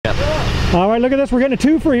All right, look at this. We're getting a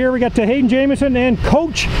twofer here. We got Hayden Jameson and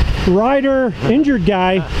coach, rider, injured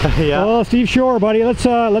guy. Yeah. Oh, Steve Shore, buddy. Let's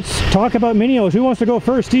talk about Minios. Who wants to go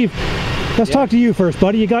first? Steve, let's talk to you first,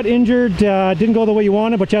 buddy. You got injured, didn't go the way you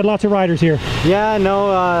wanted, but you had lots of riders here. Yeah,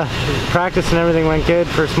 no, practice and everything went good.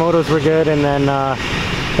 First motos were good, and then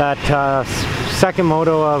that second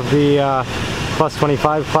moto of the plus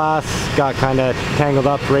 25 class got kind of tangled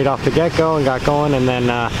up right off the get-go and got going, and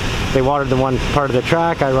then they watered the one part of the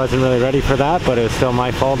track. I wasn't really ready for that, but it was still my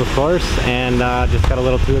fault, of course, and just got a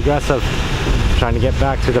little too aggressive trying to get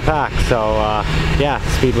back to the pack. So yeah,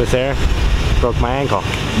 speed was there. Broke my ankle.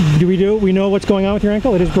 We know what's going on with your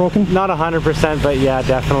ankle? It is broken? Not 100%, but yeah,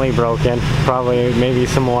 definitely broken. Probably maybe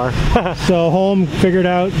some more. So home, figure it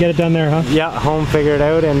out, get it done there, huh? Yeah, home, figure it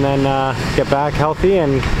out, and then get back healthy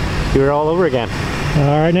and do it all over again.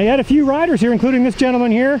 All right, now you had a few riders here, including this gentleman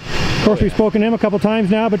here. Of course, we've spoken to him a couple times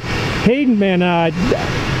now, but Hayden, man, I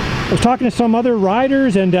was talking to some other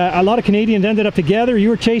riders, and a lot of Canadians ended up together. You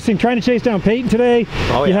were trying to chase down Peyton today.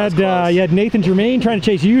 Oh yeah, you had Nathan Germain trying to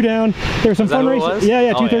chase you down. There were some fun races. Yeah,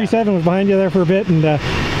 237 was behind you there for a bit. And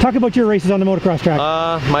talk about your races on the motocross track.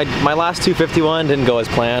 My last 251 didn't go as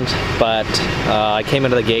planned, but I came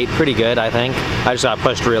into the gate pretty good, I think. I just got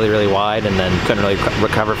pushed really, really wide and then couldn't really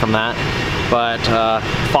recover from that. But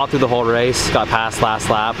fought through the whole race, got past last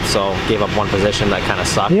lap, so gave up one position that kind of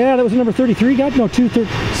sucked. Yeah, that was the number 33 guy? No,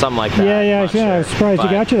 230. Something like that. Yeah, I was surprised he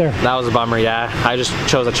got you there. That was a bummer, yeah. I just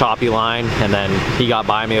chose a choppy line, and then he got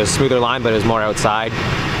by me. It was a smoother line, but it was more outside,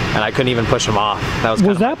 and I couldn't even push him off.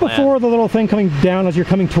 Was that before the little thing coming down as you're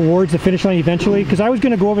coming towards the finish line eventually? Because I was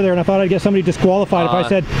going to go over there, and I thought I'd get somebody disqualified if I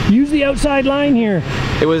said, use the outside line here.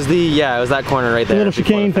 It was that corner right there. The little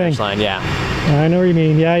chicane thing. Line, yeah. I know what you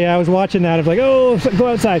mean. Yeah, I was watching that. I was like, oh, go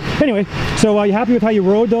outside. Anyway, so you happy with how you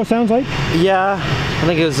rode, though, sounds like? Yeah, I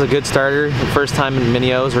think it was a good starter. First time in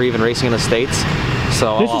Minios or even racing in the States.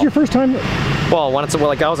 So this is your first time? Well,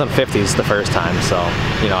 like I was in 50s the first time, so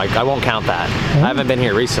you know I won't count that. I haven't been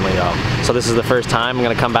here recently though, so this is the first time. I'm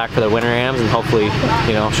gonna come back for the Winter Ams and hopefully,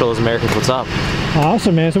 you know, show those Americans what's up.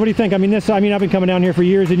 Awesome, man. So what do you think? I mean, I've been coming down here for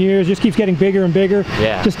years and years. Just keeps getting bigger and bigger.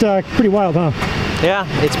 Yeah. Just pretty wild, huh? Yeah,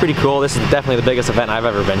 it's pretty cool. This is definitely the biggest event I've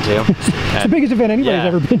ever been to. It's the biggest event anybody's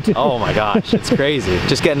ever been to. Oh my gosh, it's crazy.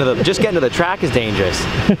 Just getting to the track is dangerous.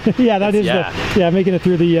 Yeah, that is. Making it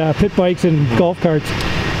through the pit bikes and golf carts.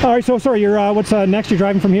 All right, so sorry, you're what's next? You're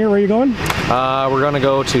driving from here. Where are you going? We're going to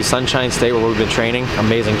go to Sunshine State where we've been training.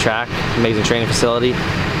 Amazing track, amazing training facility.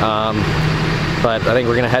 But I think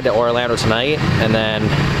we're going to head to Orlando tonight, and then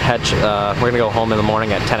we're going to go home in the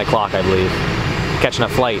morning at 10 o'clock, I believe. Catching a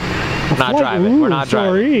flight. Not driving. We're not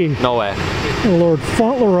driving. No way. Oh, Lord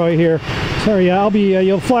Fauntleroy here. Sorry,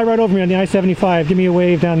 you'll fly right over me on the I-75. Give me a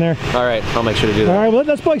wave down there. All right, I'll make sure to do that. All right, well,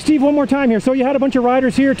 let's bug Steve one more time here. So you had a bunch of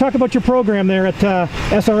riders here. Talk about your program there at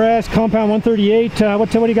SRS, Compound 138.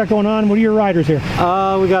 What do you got going on? What are your riders here?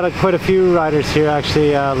 We got quite a few riders here, actually.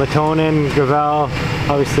 Latonen, Gravel,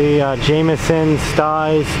 obviously Jameson,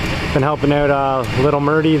 Styes. Been helping out Little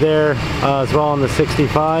Murdy there as well on the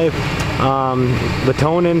 65.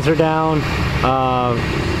 Latonens are down.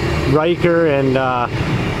 Riker and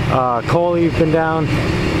Coley've been down,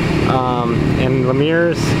 and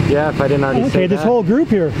Lemire's, if I didn't already say that. Okay, this whole group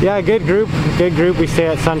here. Yeah, good group. We stay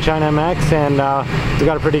at Sunshine MX, and we've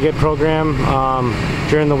got a pretty good program.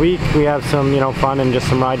 During the week, we have some, fun and just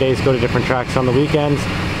some ride days, go to different tracks on the weekends.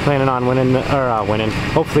 Planning on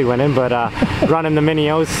hopefully winning, but running the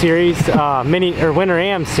Minios series, Winter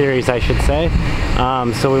Am series, I should say.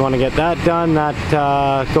 So we want to get that done. That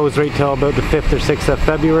goes right till about the 5th or 6th of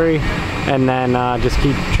February, and then just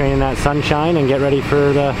keep training that Sunshine and get ready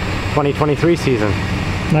for the 2023 season.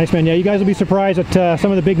 Nice, man. Yeah, you guys will be surprised at some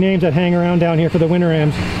of the big names that hang around down here for the Winter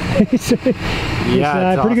Ams. it's pretty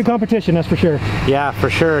awesome. Good competition, that's for sure. Yeah, for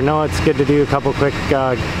sure. No, it's good to do a couple quick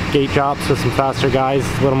gate drops with some faster guys,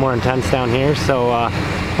 a little more intense down here. So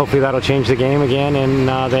hopefully that'll change the game again in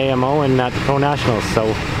the AMO and at the Pro Nationals. So,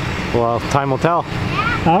 well, time will tell.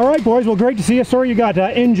 All right, boys. Well, great to see you. Sorry you got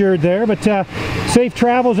injured there, but safe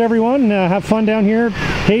travels, everyone. Have fun down here.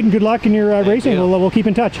 Hayden, good luck in your racing. We'll keep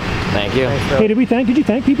in touch. Thank you. Hey, did you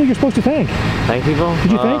thank people you're supposed to thank? Thank people?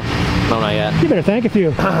 Did you thank? No, not yet. You better thank a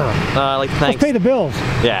few. I'd like to thank... Let's pay the bills.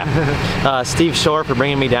 Yeah. Steve Shore for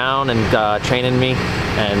bringing me down and training me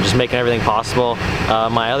and just making everything possible.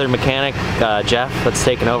 My other mechanic, Jeff, that's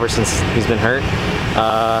taken over since he's been hurt.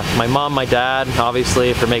 My mom, my dad,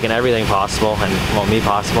 obviously, for making everything possible, and, well, me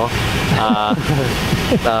possible.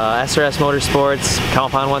 SRS Motorsports,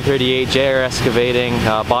 Compound 138, JR Excavating,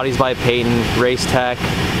 Bodies by Peyton, Race Tech,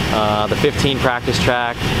 the 15 practice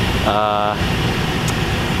track,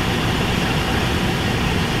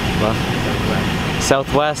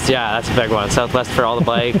 Southwest, yeah, that's a big one. Southwest for all the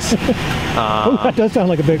bikes. Oh, that does sound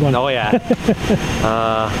like a big one. Oh yeah.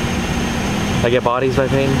 I get bodies by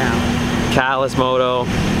Payne. Callus Moto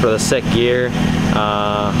for the sick gear.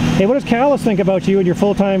 Hey, what does Callus think about you and your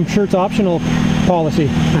full-time shirts optional policy?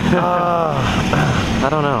 I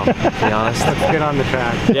don't know, to be honest. Let's get on the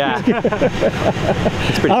track. Yeah.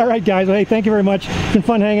 It's pretty All right, guys. Well, hey, thank you very much. It's been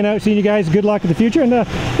fun hanging out, seeing you guys. Good luck in the future, and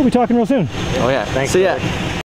we'll be talking real soon. Oh yeah. Thanks. See ya.